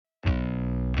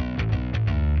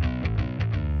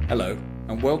Hello,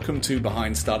 and welcome to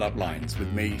Behind Startup Lines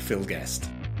with me, Phil Guest.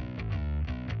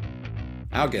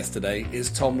 Our guest today is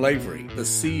Tom Lavery, the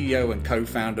CEO and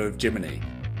co-founder of Jiminy,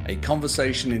 a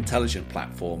conversation intelligence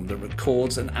platform that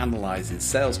records and analyzes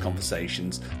sales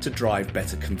conversations to drive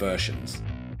better conversions.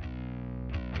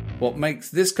 What makes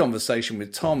this conversation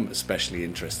with Tom especially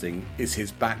interesting is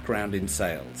his background in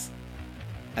sales.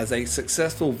 As a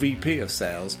successful VP of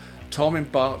sales, Tom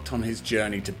embarked on his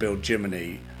journey to build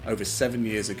Jiminy over 7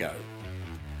 years ago.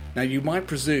 Now, you might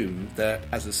presume that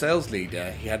as a sales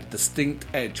leader, he had a distinct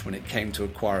edge when it came to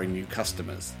acquiring new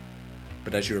customers.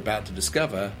 But as you're about to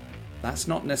discover, that's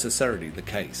not necessarily the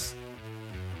case.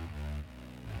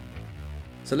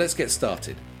 So let's get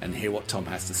started and hear what Tom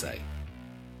has to say.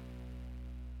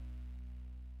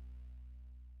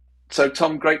 So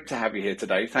Tom, great to have you here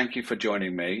today. Thank you for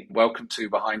joining me. Welcome to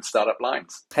Behind Startup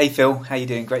Lines. Hey Phil, how you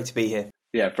doing? Great to be here.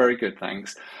 Yeah, very good,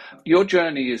 thanks. Your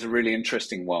journey is a really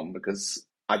interesting one because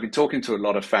I've been talking to a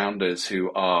lot of founders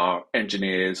who are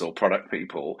engineers or product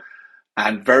people,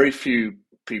 and very few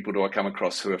people do I come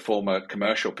across who are former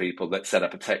commercial people that set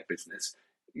up a tech business.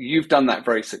 You've done that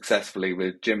very successfully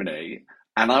with Jiminy,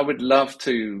 and I would love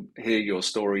to hear your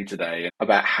story today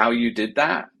about how you did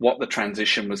that, what the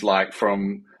transition was like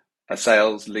from a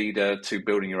sales leader to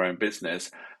building your own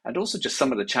business, and also just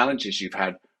some of the challenges you've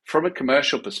had from a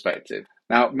commercial perspective.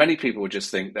 Now, many people would just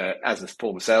think that as a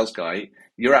former sales guy,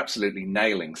 you're absolutely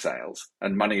nailing sales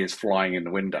and money is flying in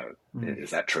the window.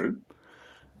 Is that true?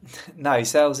 No,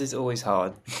 sales is always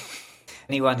hard.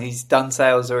 Anyone who's done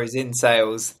sales or is in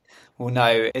sales will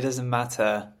know it doesn't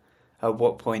matter at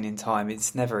what point in time,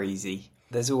 it's never easy.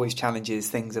 There's always challenges,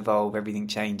 things evolve, everything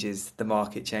changes, the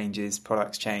market changes,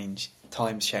 products change,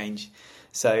 times change.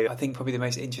 So I think probably the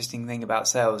most interesting thing about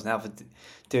sales now, for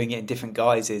doing it in different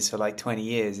guises for like 20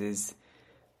 years, is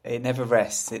it never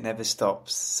rests, it never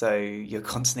stops. So you're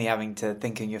constantly having to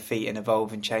think on your feet and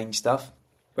evolve and change stuff.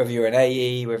 Whether you're an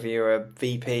AE, whether you're a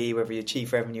VP, whether you're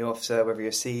Chief Revenue Officer, whether you're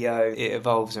a CEO, it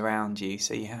evolves around you.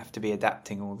 So you have to be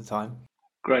adapting all the time.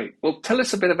 Great. Well, tell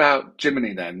us a bit about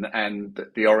Jiminy then and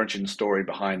the origin story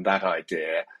behind that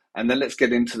idea. And then let's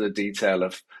get into the detail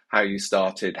of how you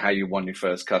started, how you won your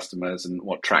first customers, and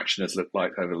what traction has looked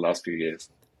like over the last few years.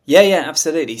 Yeah,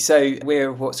 absolutely. So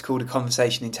we're what's called a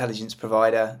conversation intelligence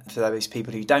provider. For those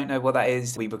people who don't know what that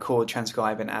is, we record,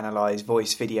 transcribe and analyze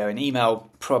voice, video and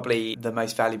email, probably the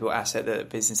most valuable asset that a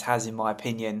business has, in my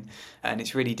opinion. And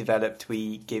it's really developed.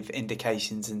 We give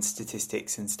indications and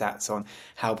statistics and stats on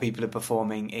how people are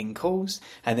performing in calls.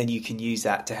 And then you can use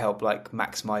that to help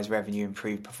maximize revenue,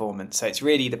 improve performance. So it's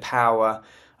really the power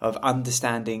of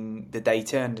understanding the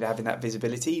data and having that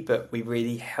visibility, but we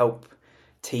really help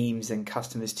teams and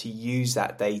customers to use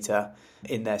that data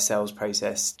in their sales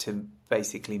process to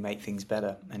basically make things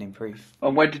better and improve.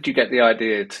 And when did you get the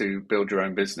idea to build your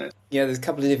own business? Yeah, there's a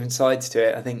couple of different sides to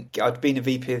it. I think I'd been a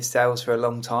VP of sales for a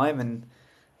long time and,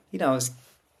 I was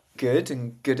good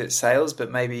at sales, but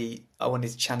maybe I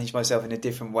wanted to challenge myself in a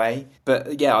different way.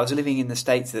 But yeah, I was living in the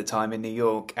States at the time in New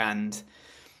York and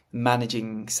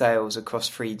managing sales across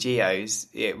 3 geos,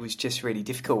 it was just really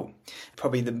difficult.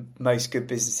 Probably the most good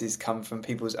businesses come from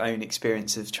people's own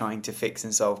experience of trying to fix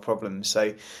and solve problems.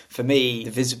 So for me,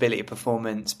 the visibility of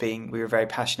performance, we were very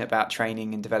passionate about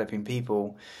training and developing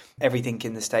people. Everything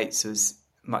in the States was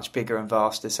much bigger and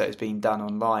vaster, so it was being done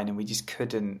online and we just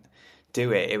couldn't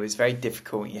do it. It was very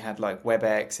difficult. You had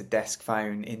WebEx, a desk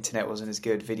phone, internet wasn't as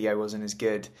good, video wasn't as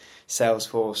good,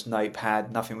 Salesforce,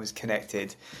 Notepad, nothing was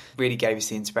connected. Really gave us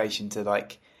the inspiration to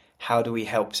how do we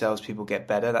help salespeople get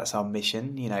better? That's our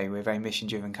mission. We're a very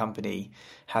mission-driven company.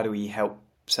 How do we help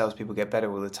salespeople get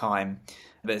better all the time?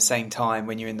 But at the same time,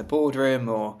 when you're in the boardroom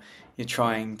or you're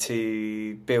trying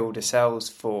to build a sales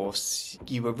force,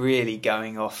 you were really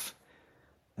going off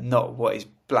not what is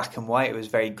black and white. It was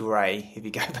very grey if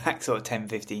you go back sort of 10,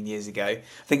 15 years ago. I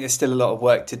think there's still a lot of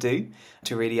work to do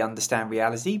to really understand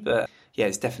reality, but yeah,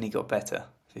 it's definitely got better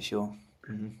for sure.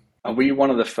 Mm-hmm. And were you one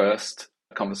of the first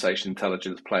conversation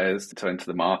intelligence players to enter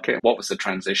the market? What was the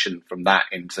transition from that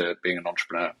into being an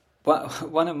entrepreneur? Well,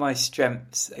 one of my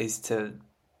strengths is to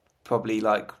probably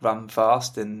run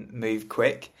fast and move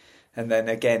quick. And then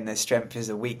again, the strength is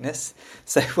a weakness.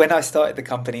 So when I started the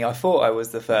company, I thought I was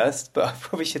the first, but I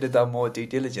probably should have done more due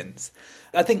diligence.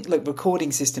 I think,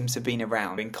 recording systems have been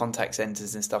around in contact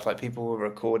centers and stuff, people were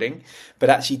recording, but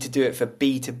actually to do it for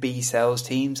B2B sales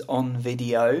teams on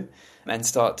video and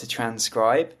start to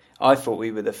transcribe, I thought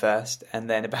we were the first. And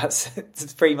then about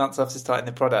 3 months after starting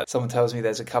the product, someone tells me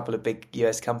there's a couple of big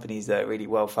US companies that are really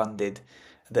well funded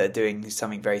that are doing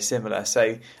something very similar.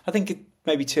 So I think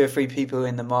maybe 2 or 3 people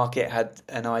in the market had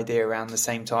an idea around the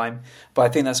same time. But I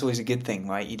think that's always a good thing,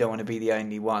 right? You don't want to be the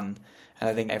only one. And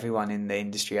I think everyone in the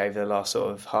industry over the last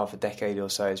sort of half a decade or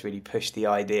so has really pushed the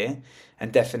idea.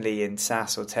 And definitely in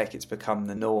SaaS or tech, it's become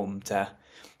the norm to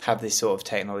have this sort of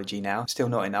technology now. Still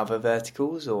not in other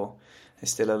verticals, or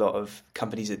there's still a lot of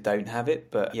companies that don't have it.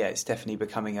 But yeah, it's definitely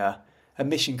becoming a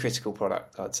mission critical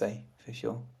product, I'd say, for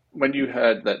sure. When you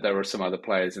heard that there were some other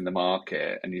players in the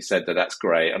market and you said that that's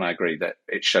great, and I agree that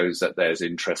it shows that there's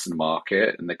interest in the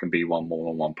market and there can be one more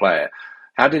than one player,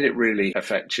 how did it really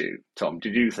affect you, Tom?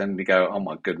 Did you suddenly go, oh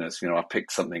my goodness, I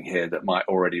picked something here that might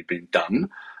already have been done?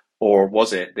 Or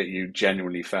was it that you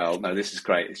genuinely felt, no, this is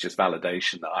great, it's just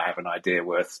validation that I have an idea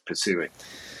worth pursuing?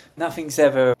 Nothing's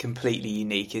ever completely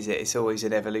unique, is it? It's always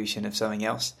an evolution of something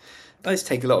else. Those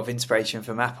take a lot of inspiration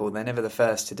from Apple. They're never the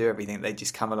first to do everything. They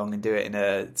just come along and do it in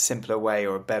a simpler way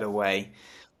or a better way,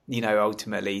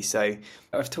 ultimately. So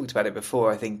I've talked about it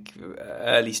before. I think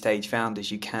early stage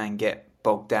founders, you can get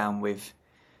bogged down with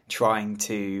trying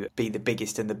to be the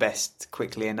biggest and the best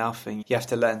quickly enough. And you have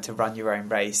to learn to run your own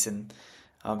race. And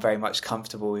I'm very much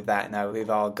comfortable with that now, with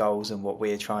our goals and what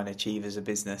we're trying to achieve as a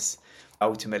business.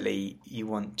 Ultimately, you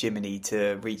want Jiminy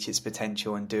to reach its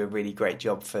potential and do a really great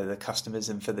job for the customers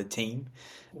and for the team.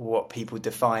 What people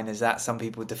define as that, some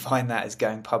people define that as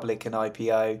going public and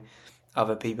IPO,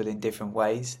 other people in different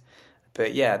ways.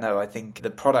 But yeah, no, I think the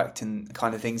product and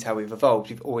kind of things, how we've evolved,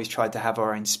 we've always tried to have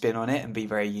our own spin on it and be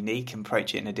very unique and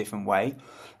approach it in a different way.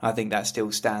 I think that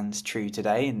still stands true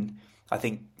today. And I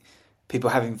think people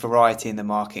having variety in the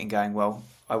market and going, well,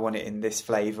 I want it in this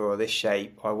flavour or this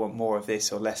shape, or I want more of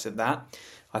this or less of that,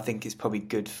 I think is probably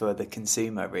good for the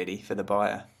consumer, really, for the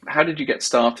buyer. How did you get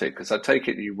started? Because I take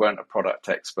it you weren't a product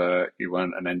expert, you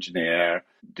weren't an engineer.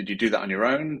 Did you do that on your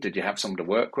own? Did you have someone to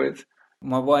work with?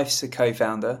 My wife's a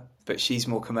co-founder, but she's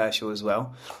more commercial as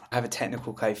well. I have a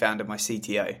technical co-founder, my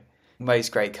CTO.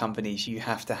 Most great companies, you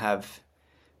have to have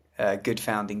a good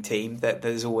founding team.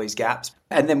 There's always gaps.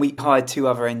 And then we hired 2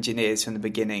 other engineers from the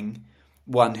beginning,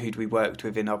 one who'd we worked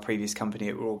with in our previous company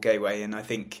at Royal Gateway, and I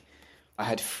think I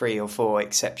had 3 or 4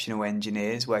 exceptional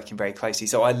engineers working very closely.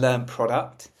 So I learned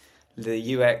product,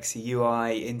 the UX, the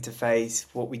UI, interface,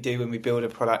 what we do when we build a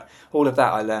product, all of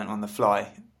that I learned on the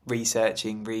fly,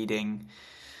 researching, reading,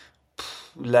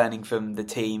 learning from the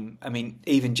team. I mean,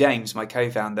 even James, my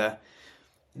co-founder,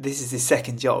 this is his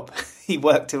second job. He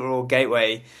worked at Royal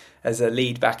Gateway as a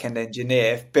lead back-end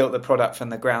engineer, built the product from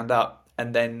the ground up,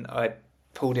 and then I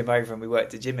pulled him over and we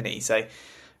worked at Jiminy. So,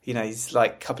 he's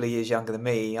like a couple of years younger than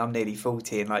me. I'm nearly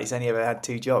 40 and he's only ever had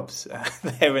 2 jobs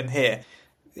there and here.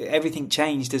 Everything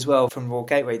changed as well from Royal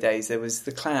Gateway days. There was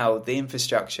the cloud, the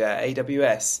infrastructure,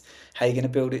 AWS, how you're going to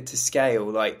build it to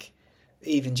scale.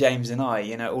 Even James and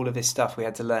I, all of this stuff we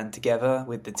had to learn together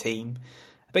with the team.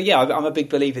 But yeah, I'm a big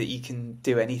believer that you can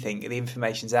do anything. The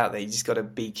information's out there. You just got to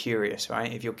be curious,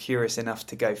 right? If you're curious enough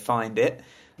to go find it,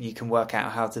 you can work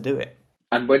out how to do it.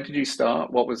 And when did you start?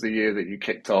 What was the year that you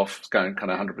kicked off going kind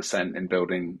of 100% in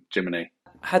building Jiminy?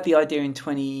 I had the idea in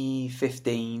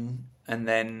 2015 and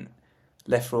then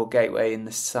left Royal Gateway in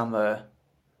the summer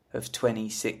of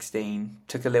 2016.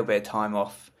 Took a little bit of time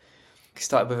off.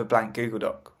 Started with a blank Google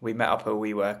Doc. We met up at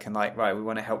WeWork and we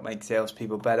want to help make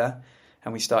salespeople better.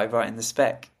 And we started writing the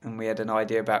spec, and we had an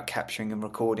idea about capturing and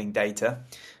recording data,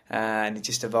 and it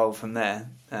just evolved from there.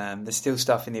 There's still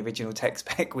stuff in the original tech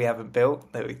spec we haven't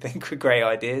built that we think were great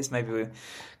ideas. Maybe we're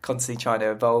constantly trying to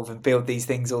evolve and build these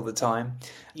things all the time.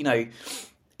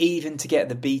 Even to get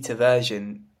the beta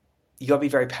version, you got to be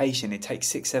very patient. It takes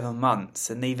 6-7 months,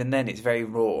 and even then it's very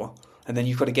raw. And then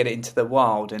you've got to get it into the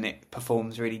wild and it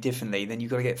performs really differently. Then you've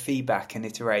got to get feedback and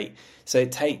iterate. So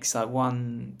it takes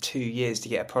 1-2 years to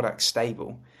get a product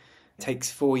stable. It takes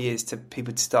 4 years to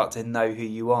people to start to know who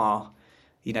you are.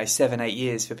 7-8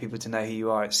 years for people to know who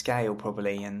you are at scale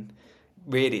probably. And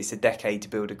really it's a decade to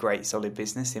build a great solid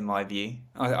business in my view.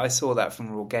 I saw that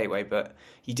from Royal Gateway, but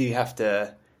you do have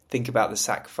to think about the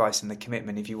sacrifice and the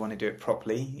commitment if you want to do it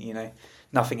properly.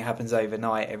 Nothing happens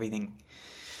overnight. Everything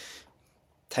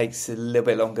takes a little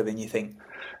bit longer than you think.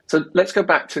 So let's go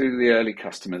back to the early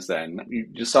customers then. You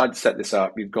decide to set this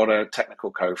up. You've got a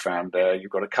technical co-founder.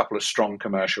 You've got a couple of strong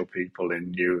commercial people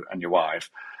in you and your wife.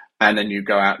 And then you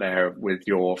go out there with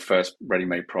your first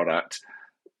ready-made product.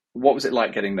 What was it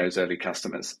like getting those early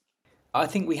customers? I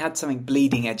think we had something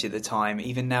bleeding edge at the time.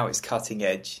 Even now it's cutting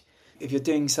edge. If you're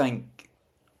doing something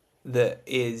that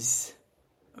is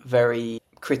very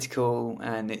critical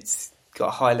and it's got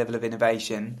a high level of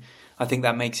innovation, I think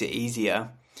that makes it easier.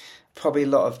 Probably a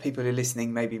lot of people who are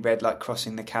listening maybe read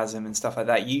Crossing the Chasm and stuff like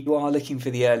that. You are looking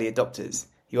for the early adopters.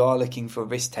 You are looking for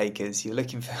risk takers. You're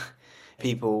looking for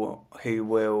people who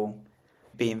will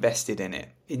be invested in it.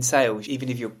 In sales, even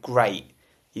if you're great,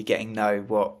 you're getting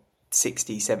no,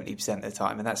 60-70% of the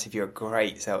time, and that's if you're a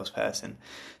great salesperson.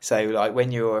 So like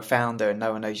when you're a founder and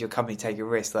no one knows your company, take a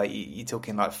risk, like you're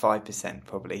talking like 5%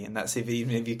 probably, and that's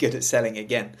even if you're good at selling.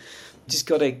 Again, just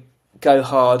got to go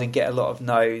hard and get a lot of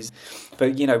no's.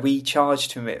 But we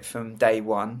charged from it from day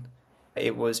one.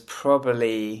 It was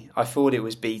probably, I thought it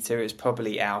was beta, it was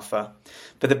probably alpha.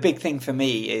 But the big thing for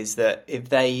me is that if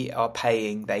they are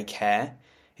paying, they care.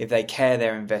 If they care,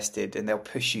 they're invested, and they'll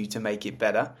push you to make it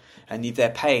better. And if they're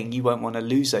paying, you won't want to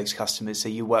lose those customers, so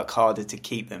you work harder to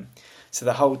keep them. So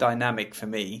the whole dynamic for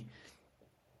me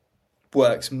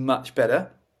works much better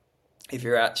if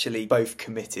you're actually both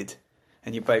committed,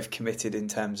 and you're both committed in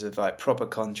terms of like proper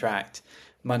contract,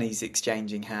 money's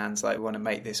exchanging hands, like we want to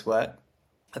make this work.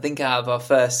 I think out of our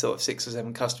first sort of 6 or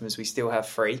 7 customers, we still have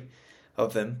 3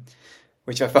 of them,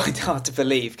 which I find hard to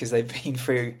believe because they've been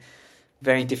through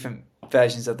very different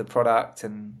versions of the product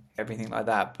and everything like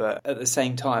that. But at the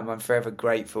same time, I'm forever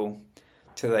grateful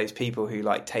to those people who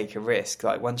like take a risk.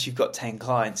 Like once you've got 10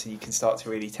 clients and you can start to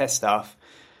really test stuff,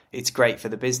 it's great for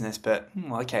the business. But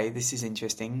okay, this is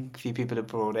interesting. A few people have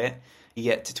bought it. You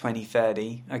get to 20,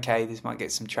 30. Okay, this might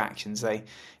get some traction. So,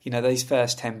 those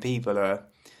first 10 people are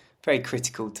very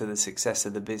critical to the success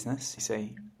of the business. So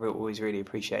we'll always really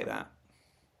appreciate that.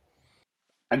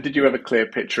 And did you have a clear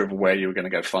picture of where you were going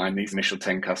to go find these initial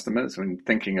 10 customers? When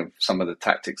thinking of some of the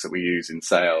tactics that we use in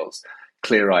sales,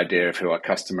 clear idea of who our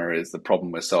customer is, the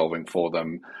problem we're solving for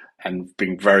them, and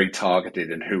being very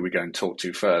targeted in who we're going to talk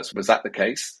to first. Was that the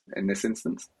case in this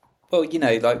instance? Well,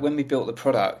 like when we built the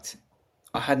product,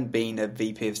 I hadn't been a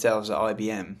VP of sales at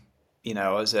IBM.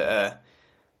 I was at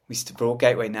we brought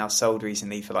Gateway now sold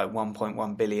recently for like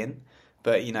 1.1 billion.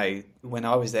 But, when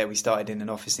I was there, we started in an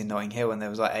office in Notting Hill and there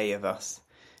was like 8 of us.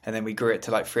 And then we grew it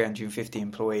to like 350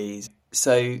 employees.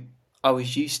 So I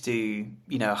was used to,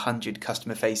 100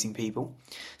 customer-facing people.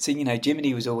 So,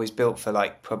 Jiminy was always built for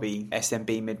like probably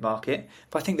SMB mid-market.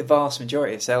 But I think the vast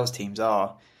majority of sales teams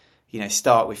are,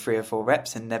 start with 3 or 4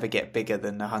 reps and never get bigger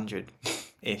than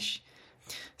 100-ish.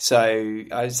 So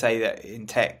I would say that in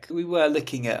tech, we were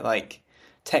looking at like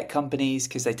tech companies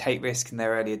because they take risk and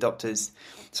they're early adopters.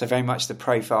 So very much the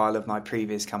profile of my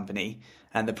previous company,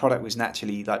 and the product was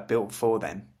naturally like built for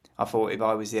them. I thought if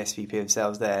I was the SVP of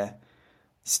sales there,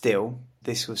 still,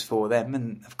 this was for them.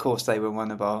 And of course they were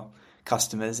one of our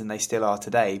customers and they still are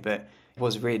today, but it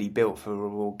was really built for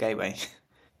Reward Gateway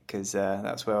because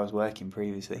that's where I was working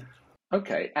previously.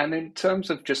 Okay, and in terms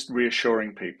of just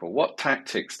reassuring people, what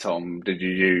tactics, Tom, did you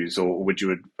use or would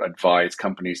you advise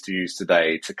companies to use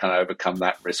today to kind of overcome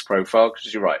that risk profile?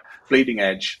 Because you're right, bleeding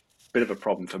edge, bit of a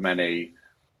problem for many.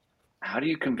 How do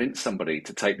you convince somebody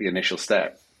to take the initial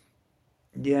step?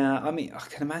 Yeah, I mean, I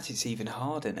can imagine it's even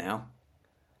harder now.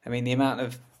 I mean, the amount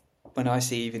of, when I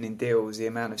see even in deals, the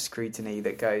amount of scrutiny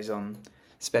that goes on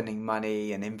spending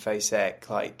money and InfoSec,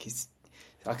 like,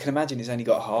 I can imagine it's only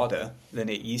got harder than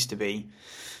it used to be.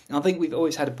 And I think we've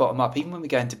always had a bottom up. Even when we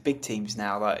go into big teams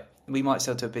now, like, we might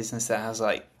sell to a business that has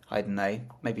like, I don't know,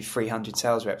 maybe 300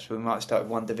 sales reps, but we might start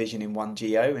with one division in one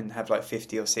geo and have like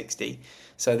 50 or 60.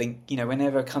 So I think,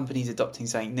 whenever a company's adopting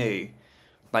something new,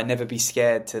 like never be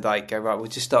scared to like go, right, we'll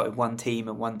just start with one team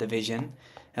and one division.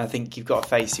 And I think you've got to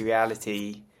face the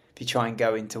reality. If you try and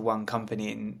go into one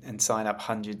company and sign up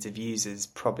hundreds of users,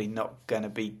 probably not going to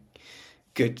be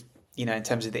good, in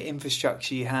terms of the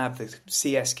infrastructure you have, the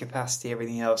CS capacity,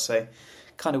 everything else. So it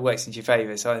kind of works into your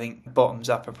favour. So I think bottoms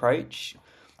up approach,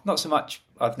 not so much,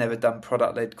 I've never done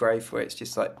product-led growth where it's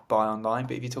just like buy online,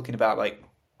 but if you're talking about like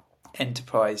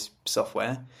enterprise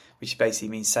software, which basically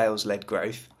means sales-led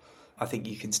growth, I think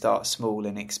you can start small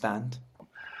and expand.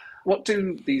 What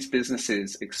do these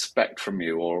businesses expect from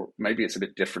you? Or maybe it's a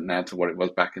bit different now to what it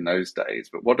was back in those days,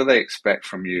 but what do they expect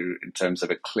from you in terms of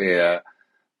a clear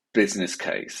business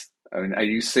case? I mean, are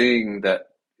you seeing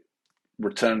that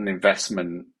return on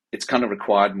investment, it's kind of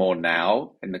required more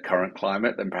now in the current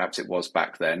climate than perhaps it was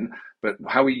back then? But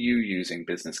how are you using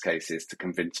business cases to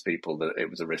convince people that it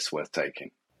was a risk worth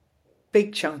taking?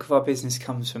 Big chunk of our business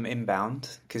comes from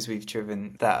inbound because we've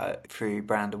driven that through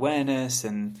brand awareness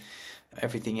and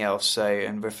everything else, so,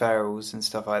 and referrals and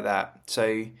stuff like that.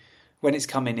 So when it's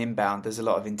coming inbound, there's a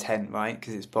lot of intent, right?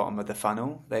 Because it's bottom of the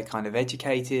funnel. They're kind of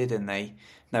educated and they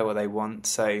know what they want.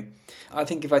 So I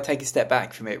think if I take a step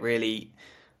back from it, really,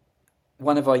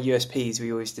 one of our USPs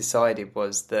we always decided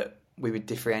was that we would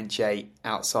differentiate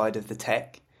outside of the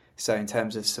tech. So in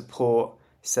terms of support,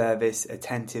 service,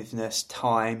 attentiveness,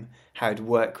 time, how to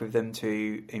work with them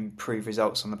to improve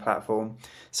results on the platform.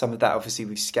 Some of that obviously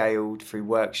we've scaled through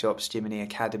workshops, Jiminy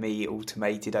Academy,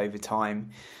 automated over time,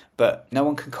 but no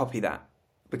one can copy that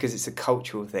because it's a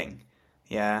cultural thing.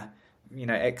 Yeah.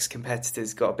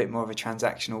 Ex-competitors got a bit more of a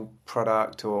transactional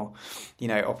product or,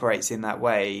 operates in that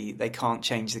way. They can't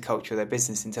change the culture of their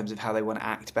business in terms of how they want to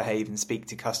act, behave and speak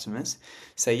to customers.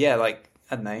 So yeah, I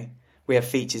don't know, we have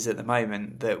features at the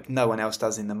moment that no one else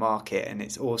does in the market and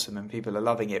it's awesome and people are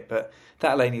loving it, but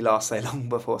that'll only last so long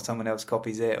before someone else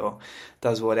copies it or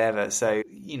does whatever. So,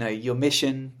 your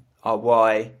mission, our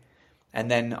why, and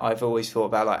then I've always thought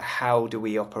about how do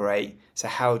we operate? So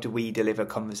how do we deliver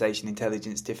conversation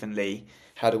intelligence differently?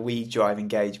 How do we drive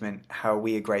engagement? How are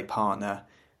we a great partner?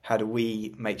 How do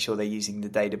we make sure they're using the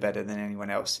data better than anyone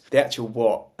else? The actual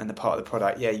what and the part of the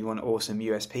product, yeah, you want awesome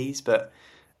USPs, but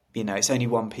it's only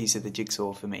one piece of the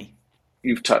jigsaw for me.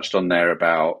 You've touched on there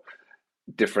about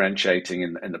differentiating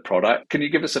in the product. Can you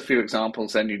give us a few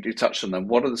examples then? You touched on them.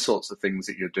 What are the sorts of things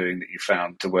that you're doing that you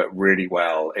found to work really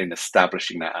well in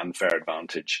establishing that unfair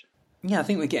advantage? Yeah, I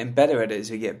think we're getting better at it as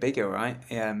we get bigger, right?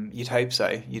 You'd hope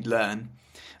so. You'd learn.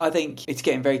 I think it's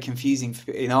getting very confusing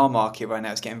in our market right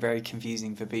now. It's getting very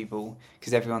confusing for people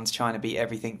because everyone's trying to be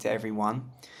everything to everyone.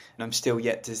 And I'm still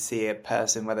yet to see a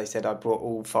person where they said, I brought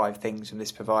all 5 things from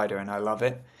this provider and I love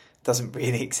it. It doesn't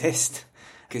really exist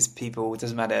because people, it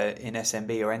doesn't matter in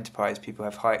SMB or enterprise, people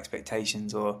have high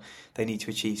expectations or they need to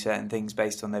achieve certain things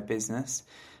based on their business.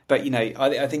 But,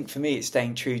 I think for me, it's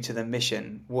staying true to the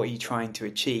mission. What are you trying to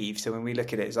achieve? So when we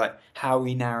look at it, it's how are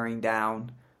we narrowing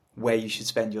down where you should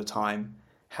spend your time?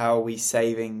 How are we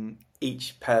saving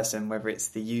each person, whether it's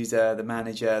the user, the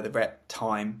manager, the rep,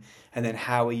 time? And then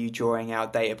how are you drawing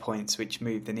out data points which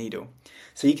move the needle?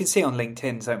 So you can see on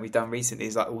LinkedIn, something we've done recently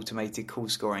is automated call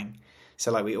scoring.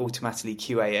 So we automatically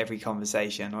QA every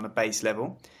conversation on a base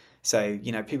level. So,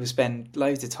 people spend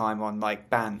loads of time on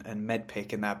BANT and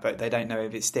MedPick and that, but they don't know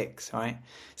if it sticks, right?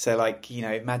 So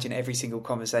imagine every single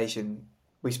conversation.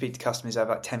 We speak to customers who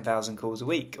have 10,000 calls a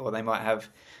week, or they might have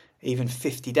even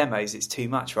 50 demos. It's too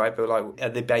much, right? But are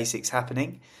the basics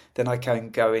happening? Then I can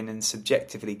go in and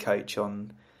subjectively coach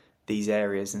on these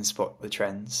areas and spot the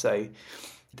trends. So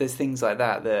there's things like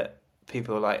that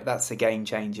people are that's a game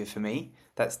changer for me.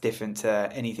 That's different to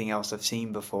anything else I've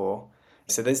seen before.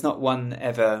 So there's not one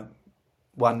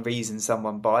reason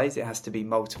someone buys. It has to be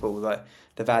multiple.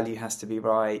 The value has to be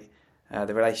right,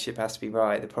 the relationship has to be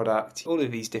right, the product, all of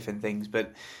these different things.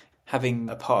 But having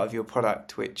a part of your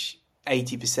product which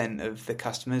 80% of the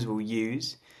customers will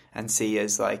use and see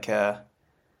as I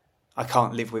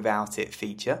can't live without it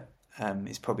feature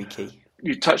is probably key.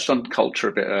 You touched on culture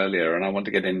a bit earlier, and I want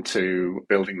to get into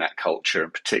building that culture,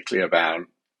 and particularly about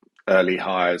early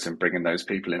hires and bringing those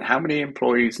people in. How many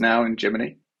employees now in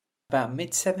Jiminy? About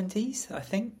mid-70s, I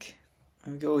think.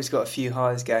 We've always got a few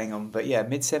hires going on, but yeah,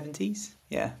 mid-70s,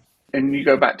 yeah. And you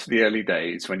go back to the early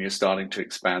days when you're starting to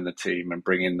expand the team and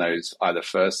bring in those either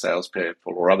first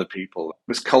salespeople or other people.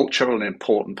 Was culture an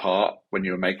important part when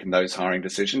you were making those hiring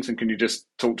decisions? And can you just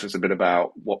talk to us a bit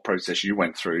about what process you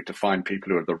went through to find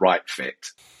people who are the right fit?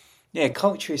 Yeah,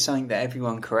 culture is something that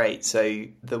everyone creates. So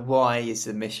the why is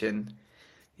the mission.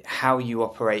 How you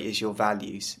operate is your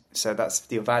values. So that's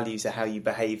your values are how you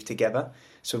behave together.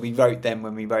 So we wrote them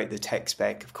when we wrote the tech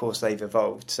spec. Of course, they've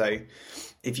evolved. So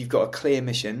if you've got a clear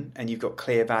mission and you've got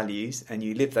clear values and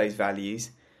you live those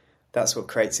values, that's what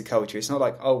creates a culture. It's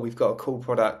not we've got a cool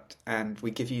product and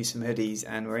we give you some hoodies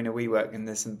and we're in a WeWork and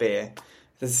there's some beer.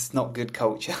 This is not good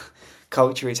culture.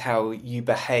 Culture is how you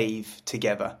behave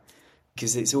together.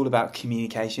 Because it's all about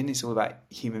communication. It's all about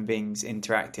human beings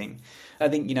interacting. I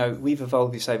think, we've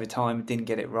evolved this over time, didn't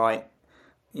get it right.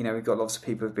 We've got lots of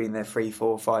people who've been there 3,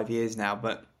 4, 5 years now,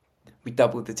 but we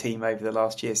doubled the team over the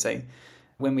last year. So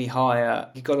when we hire,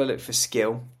 you've got to look for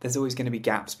skill. There's always going to be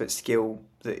gaps, but skill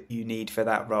that you need for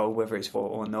that role, whether it's for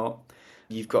or not.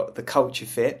 You've got the culture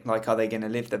fit, are they going to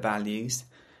live the values?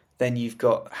 Then you've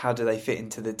got how do they fit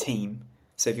into the team?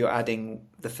 So if you're adding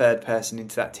the third person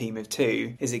into that team of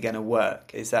 2, is it going to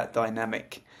work? Is that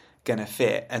dynamic going to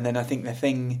fit? And then I think the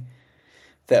thing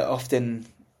that often,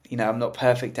 I'm not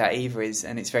perfect at either is,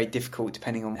 and it's very difficult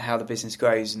depending on how the business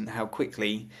grows and how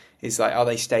quickly, is are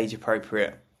they stage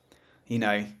appropriate?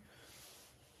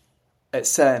 At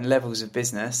certain levels of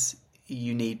business,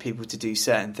 you need people to do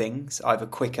certain things, either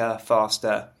quicker,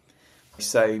 faster.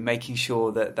 So making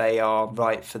sure that they are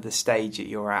right for the stage that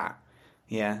you're at.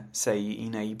 Yeah, so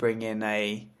you bring in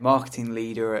a marketing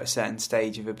leader at a certain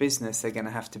stage of a business, they're going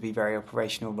to have to be very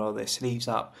operational, roll their sleeves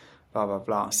up, blah, blah,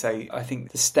 blah. So I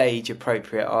think the stage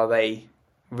appropriate, are they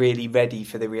really ready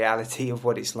for the reality of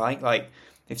what it's like. Like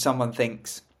if someone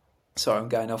thinks, sorry, I'm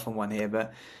going off on one here,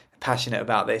 but passionate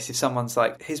about this. If someone's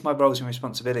like, here's my roles and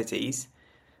responsibilities,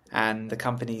 and the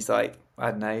company's like,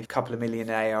 I don't know, a couple of million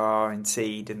ARR in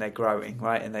seed and they're growing,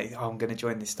 right? And they, I'm going to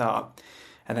join this startup.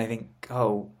 And they think,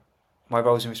 oh, my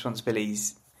roles and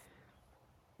responsibilities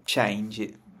change,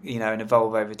 and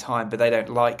evolve over time, but they don't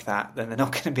like that, then they're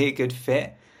not going to be a good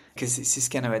fit because it's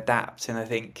just going to adapt. And I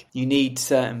think you need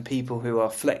certain people who are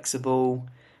flexible,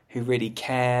 who really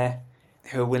care,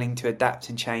 who are willing to adapt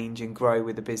and change and grow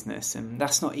with the business. And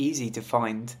that's not easy to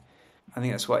find. I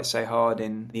think that's why it's so hard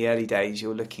in the early days.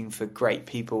 You're looking for great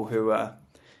people who are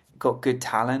got good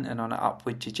talent and on an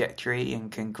upward trajectory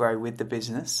and can grow with the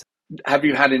business. Have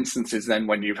you had instances then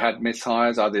when you've had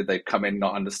mishires? Either they've come in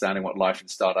not understanding what life in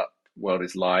startup world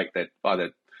is like, they're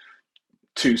either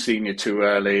too senior too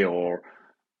early, or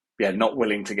not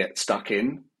willing to get stuck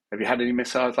in. Have you had any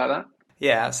mishires like that?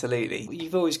 Yeah, absolutely.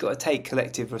 You've always got to take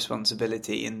collective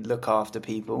responsibility and look after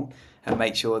people and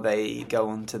make sure they go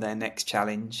on to their next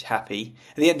challenge happy.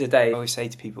 At the end of the day, I always say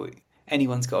to people,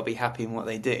 anyone's got to be happy in what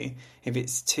they do. If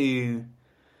it's too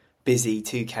busy,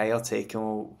 too chaotic,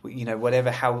 or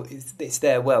whatever, how it's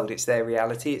their world, it's their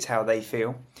reality, it's how they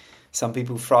feel. Some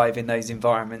people thrive in those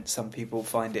environments, some people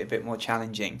find it a bit more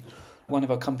challenging. One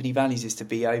of our company values is to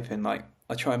be open. Like,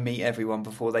 I try and meet everyone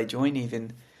before they join,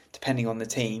 even depending on the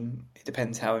team. It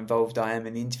depends how involved I am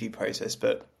in the interview process,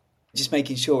 but just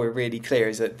making sure we're really clear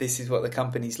is that this is what the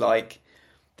company's like,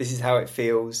 this is how it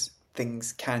feels,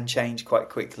 things can change quite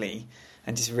quickly,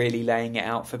 and just really laying it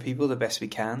out for people the best we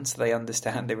can so they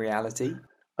understand the reality.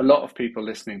 A lot of people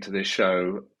listening to this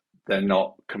show, they're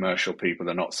not commercial people,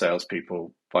 they're not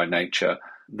salespeople by nature,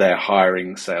 they're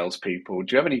hiring salespeople.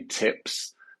 Do you have any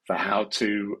tips for how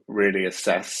to really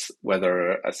assess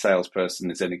whether a salesperson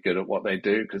is any good at what they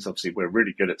do? Because obviously we're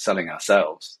really good at selling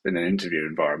ourselves in an interview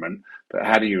environment, but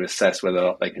how do you assess whether or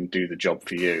not they can do the job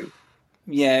for you?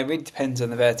 Yeah, it really depends on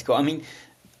the vertical. I mean,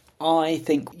 I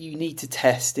think you need to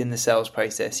test in the sales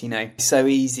process. It's so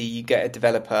easy. You get a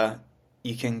developer,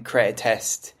 you can create a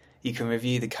test, you can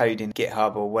review the code in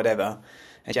GitHub or whatever,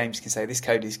 and James can say, this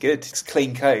code is good, it's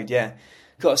clean code, yeah.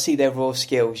 You've got to see their raw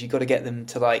skills. You've got to get them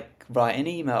to write an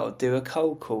email, do a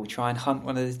cold call, try and hunt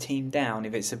one of the team down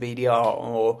if it's a BDR,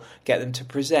 or get them to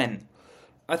present.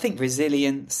 I think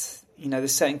resilience,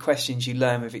 there's certain questions you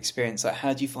learn with experience, like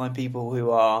how do you find people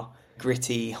who are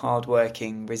gritty,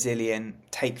 hardworking, resilient,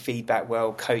 take feedback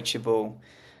well, coachable.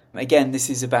 Again, this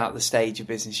is about the stage of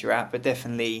business you're at, but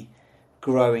definitely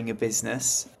growing a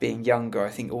business, being younger, I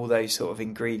think all those sort of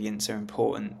ingredients are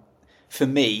important for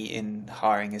me in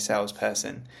hiring a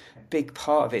salesperson. A big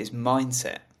part of it is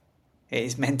mindset. It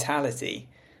is mentality.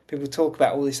 People talk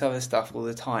about all this other stuff all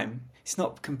the time. It's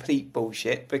not complete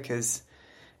bullshit because,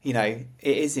 it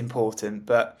is important,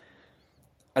 but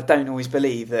I don't always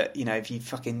believe that, if you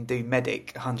fucking do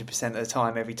medic 100% of the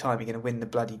time, every time you're going to win the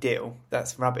bloody deal.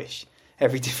 That's rubbish.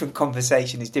 Every different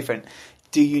conversation is different.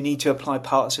 Do you need to apply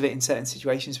parts of it in certain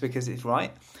situations because it's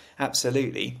right?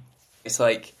 Absolutely. It's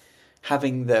like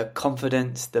having the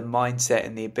confidence, the mindset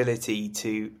and the ability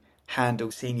to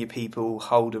handle senior people,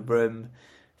 hold a room,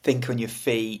 think on your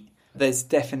feet. There's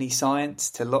definitely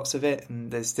science to lots of it,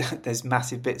 and there's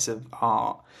massive bits of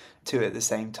art to it at the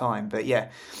same time. But yeah,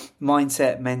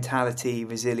 mindset, mentality,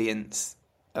 resilience,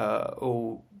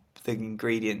 all the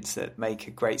ingredients that make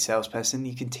a great salesperson.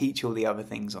 You can teach all the other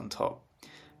things on top,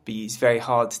 but it's very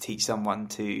hard to teach someone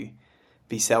to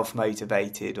be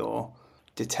self-motivated or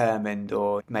determined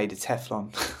or made of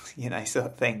Teflon, sort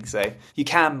of thing. So you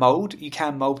can mold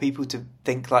people to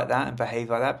think like that and behave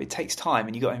like that, but it takes time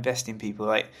and you've got to invest in people.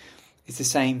 Like, it's the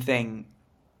same thing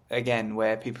again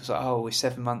where people say, oh, we're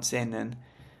 7 months in, and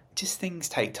just things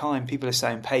take time. People are so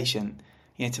impatient.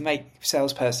 To make a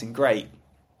salesperson great,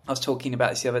 I was talking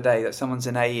about this the other day, that someone's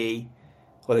an AE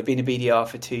or they've been a BDR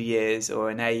for 2 years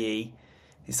or an AE.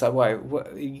 It's like, whoa,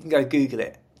 you can go Google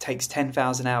it. It takes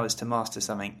 10,000 hours to master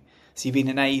something. So you've been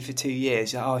an AE for 2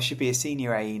 years. Oh, I should be a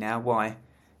senior AE now. Why? Have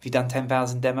you done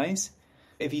 10,000 demos?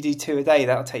 If you do 2 a day,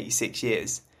 that'll take you 6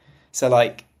 years. So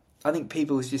I think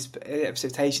people's just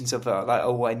expectations of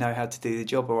oh, I know how to do the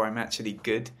job, or I'm actually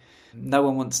good. No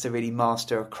one wants to really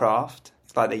master a craft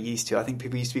like they used to. I think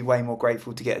people used to be way more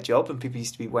grateful to get a job, and people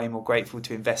used to be way more grateful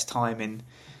to invest time in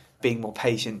being more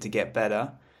patient to get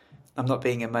better. I'm not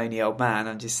being a moany old man.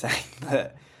 I'm just saying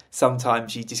that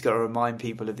sometimes you just got to remind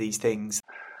people of these things.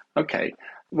 Okay.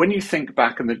 When you think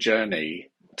back on the journey,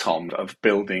 Tom, of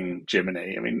building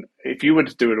Jiminy, if you were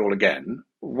to do it all again,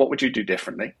 what would you do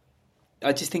differently?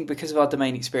 I just think because of our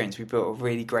domain experience, we built a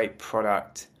really great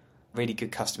product, really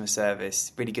good customer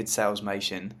service, really good sales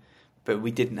motion, but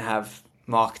we didn't have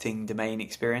marketing domain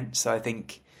experience. So I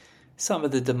think some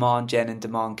of the demand gen and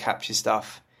demand capture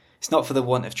stuff, it's not for the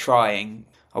want of trying.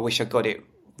 I wish I got it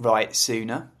right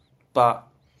sooner, but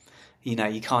you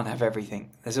can't have everything.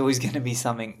 There's always going to be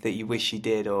something that you wish you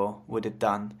did or would have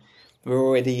done. We're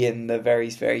already in the very,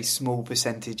 very small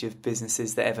percentage of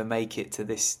businesses that ever make it to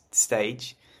this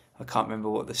stage. I can't remember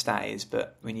what the stat is,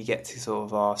 but when you get to sort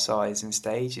of our size and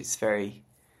stage, it's very,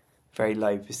 very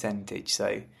low percentage.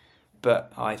 So,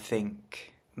 but I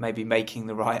think maybe making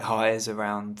the right hires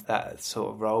around that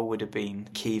sort of role would have been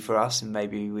key for us, and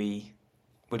maybe we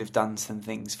would have done some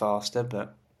things faster.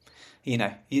 But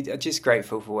you're just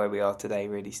grateful for where we are today,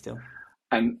 really, still.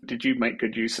 And did you make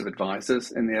good use of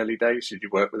advisors in the early days? Did you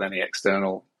work with any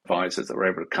external advisors that were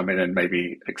able to come in and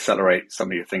maybe accelerate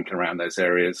some of your thinking around those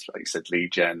areas? Like you said,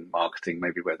 lead gen, marketing,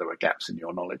 maybe where there were gaps in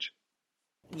your knowledge?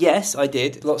 Yes, I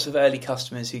did. Lots of early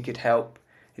customers who could help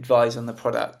advise on the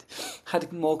product.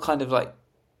 Had more kind of like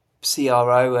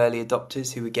CRO, early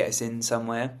adopters who would get us in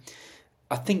somewhere.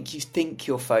 I think you think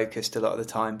you're focused a lot of the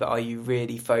time, but are you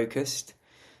really focused?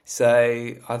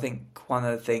 So I think one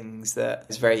of the things that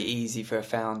is very easy for a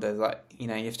founder, you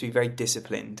have to be very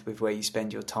disciplined with where you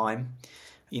spend your time,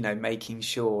 making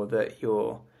sure that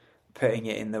you're putting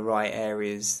it in the right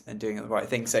areas and doing the right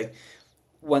thing. So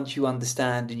once you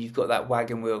understand and you've got that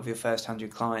wagon wheel of your first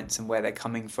 100 clients and where they're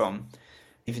coming from,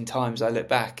 even times I look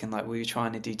back and we were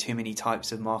trying to do too many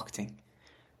types of marketing.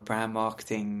 Brand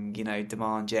marketing,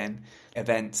 demand gen,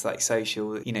 events like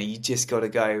social, you just got to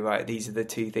go, right, these are the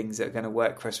two things that are going to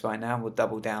work for us right now, and we'll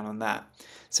double down on that.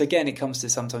 So again, it comes to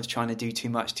sometimes trying to do too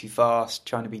much too fast,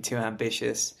 trying to be too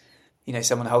ambitious,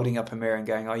 someone holding up a mirror and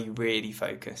going, are you really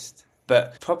focused?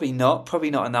 But probably not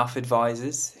enough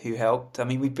advisors who helped. I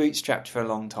mean, we bootstrapped for a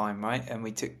long time, right? And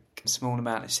we took a small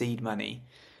amount of seed money.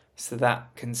 So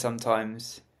that can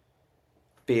sometimes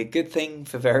be a good thing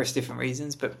for various different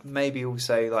reasons, but maybe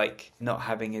also not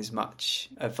having as much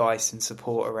advice and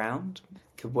support around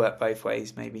could work both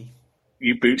ways, maybe.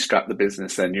 You bootstrap the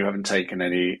business then? You haven't taken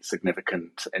any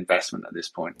significant investment at this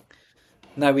point?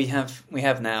 No, we have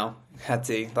now had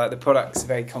to. The product's a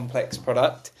very complex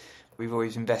product. We've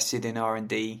always invested in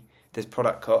R&D. There's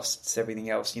product costs, everything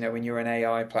else. When you're an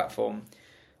AI platform,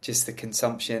 just the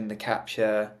consumption, the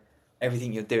capture,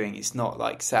 everything you're doing, it's not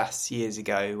like SaaS years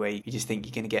ago where you just think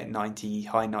you're going to get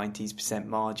high 90%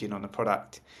 margin on a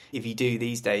product. If you do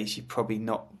these days, you've probably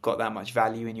not got that much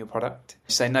value in your product.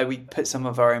 So no, we put some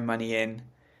of our own money in.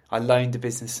 I loaned the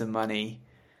business some money.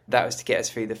 That was to get us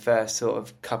through the first sort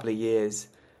of couple of years.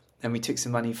 And we took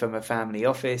some money from a family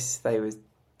office. They were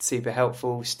super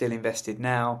helpful, still invested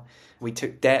now. We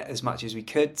took debt as much as we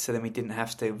could, so then we didn't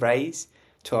have to raise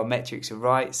till our metrics were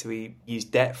right. So we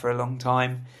used debt for a long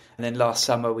time. And then last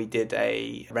summer we did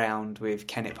a round with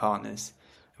Kennett Partners,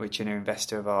 which are an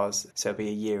investor of ours. So it'll be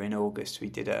a year in August. We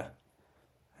did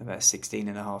about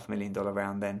 $16.5 million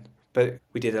round then. But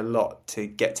we did a lot to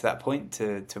get to that point,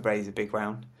 to raise a big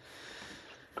round.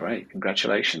 Great,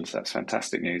 congratulations. That's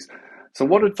fantastic news. So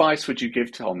what advice would you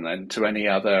give, Tom, then, to any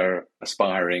other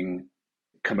aspiring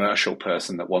commercial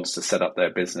person that wants to set up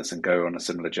their business and go on a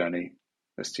similar journey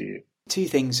as to you? Two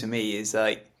things for me is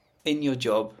in your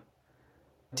job,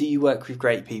 do you work with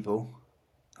great people?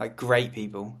 Great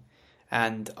people?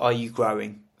 And are you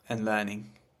growing and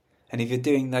learning? And if you're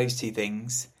doing those two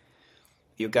things,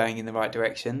 you're going in the right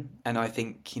direction. And I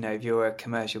think, if you're a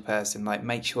commercial person,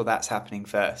 make sure that's happening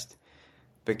first.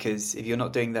 Because if you're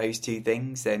not doing those two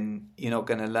things, then you're not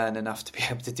going to learn enough to be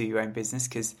able to do your own business,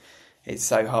 because it's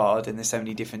so hard and there's so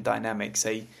many different dynamics.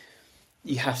 So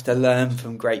you have to learn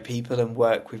from great people and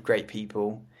work with great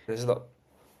people. There's a lot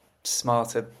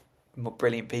smarter, more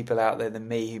brilliant people out there than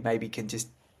me who maybe can just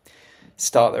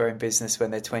start their own business when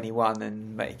they're 21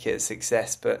 and make it a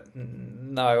success. But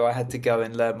no, I had to go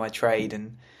and learn my trade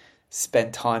and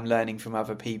spend time learning from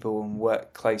other people and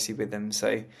work closely with them.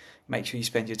 So make sure you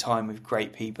spend your time with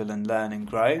great people and learn and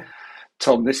grow.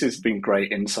 Tom, this has been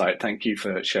great insight. Thank you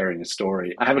for sharing the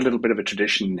story. I have a little bit of a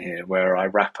tradition here where I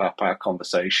wrap up our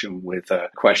conversation with a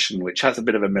question which has a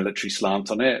bit of a military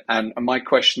slant on it. And my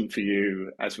question for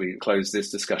you as we close this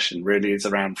discussion really is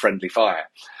around friendly fire.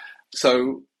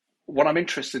 So what I'm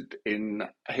interested in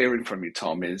hearing from you,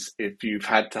 Tom, is if you've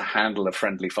had to handle a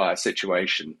friendly fire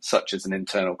situation, such as an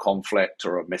internal conflict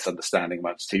or a misunderstanding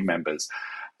amongst team members,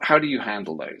 how do you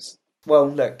handle those? Well,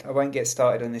 look, I won't get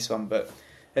started on this one, but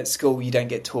at school you don't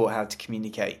get taught how to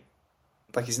communicate.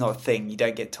 It's not a thing. You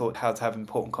don't get taught how to have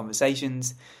important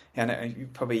conversations. And you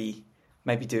probably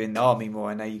maybe do in the army more.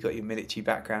 I know you got your military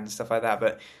background and stuff like that,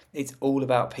 but it's all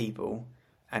about people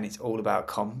and it's all about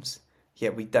comms.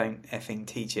 Yet we don't effing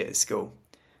teach it at school.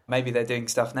 Maybe they're doing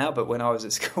stuff now, but when I was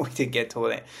at school, we didn't get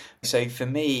taught it. So for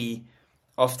me,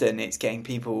 often it's getting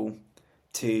people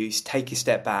to take a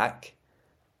step back,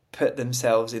 put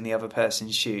themselves in the other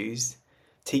person's shoes,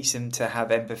 teach them to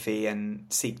have empathy and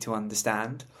seek to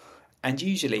understand. And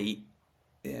usually,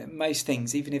 most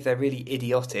things, even if they're really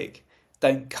idiotic,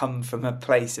 don't come from a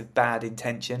place of bad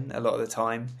intention a lot of the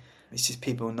time. It's just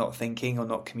people not thinking or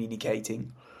not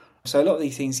communicating. So a lot of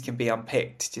these things can be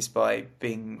unpicked just by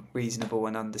being reasonable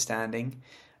and understanding.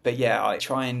 But yeah, I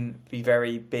try and be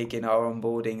very big in our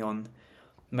onboarding on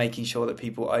making sure that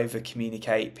people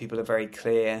over-communicate, people are very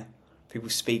clear, people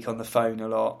speak on the phone a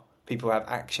lot, people have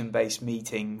action-based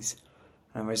meetings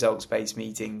and results-based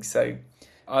meetings. So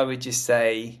I would just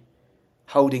say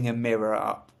holding a mirror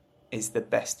up is the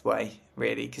best way,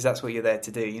 really, because that's what you're there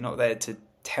to do. You're not there to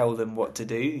tell them what to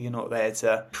do. You're not there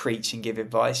to preach and give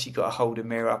advice. You've got to hold a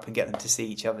mirror up and get them to see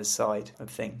each other's side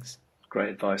of things. Great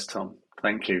advice, Tom.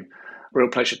 Thank you. Real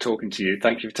pleasure talking to you.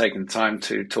 Thank you for taking the time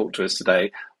to talk to us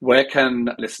today. Where can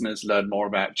listeners learn more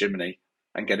about Jiminy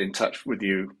and get in touch with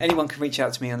you? Anyone can reach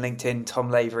out to me on LinkedIn,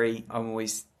 Tom Lavery. I'm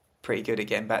always pretty good at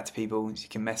getting back to people. So you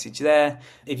can message there.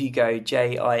 If you go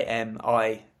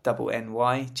JIMINNY,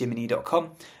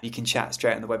 Jiminy.com, you can chat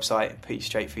straight on the website and put you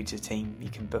straight through to the team. You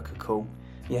can book a call.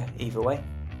 Yeah, either way.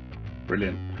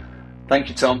 Brilliant. Thank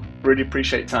you, Tom. Really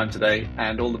appreciate your time today,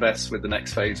 and all the best with the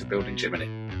next phase of building Jiminy.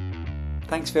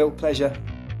 Thanks, Phil. Pleasure.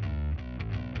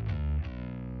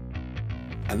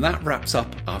 And that wraps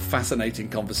up our fascinating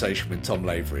conversation with Tom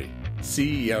Lavery,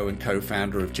 CEO and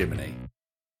co-founder of Jiminy.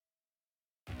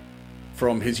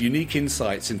 From his unique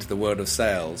insights into the world of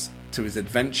sales to his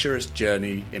adventurous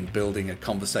journey in building a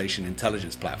conversation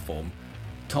intelligence platform,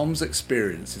 Tom's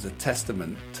experience is a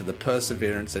testament to the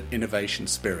perseverance and innovation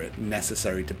spirit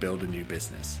necessary to build a new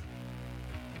business.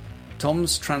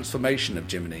 Tom's transformation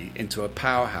of Jiminy into a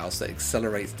powerhouse that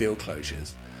accelerates deal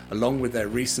closures, along with their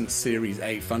recent Series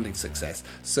A funding success,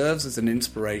 serves as an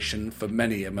inspiration for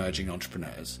many emerging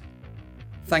entrepreneurs.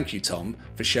 Thank you, Tom,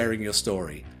 for sharing your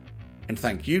story, and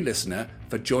thank you, listener,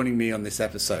 for joining me on this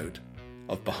episode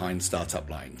of Behind Startup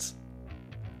Lines.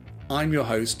 I'm your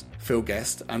host, Phil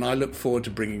Guest, and I look forward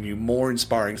to bringing you more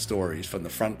inspiring stories from the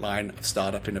front line of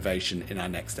startup innovation in our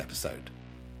next episode.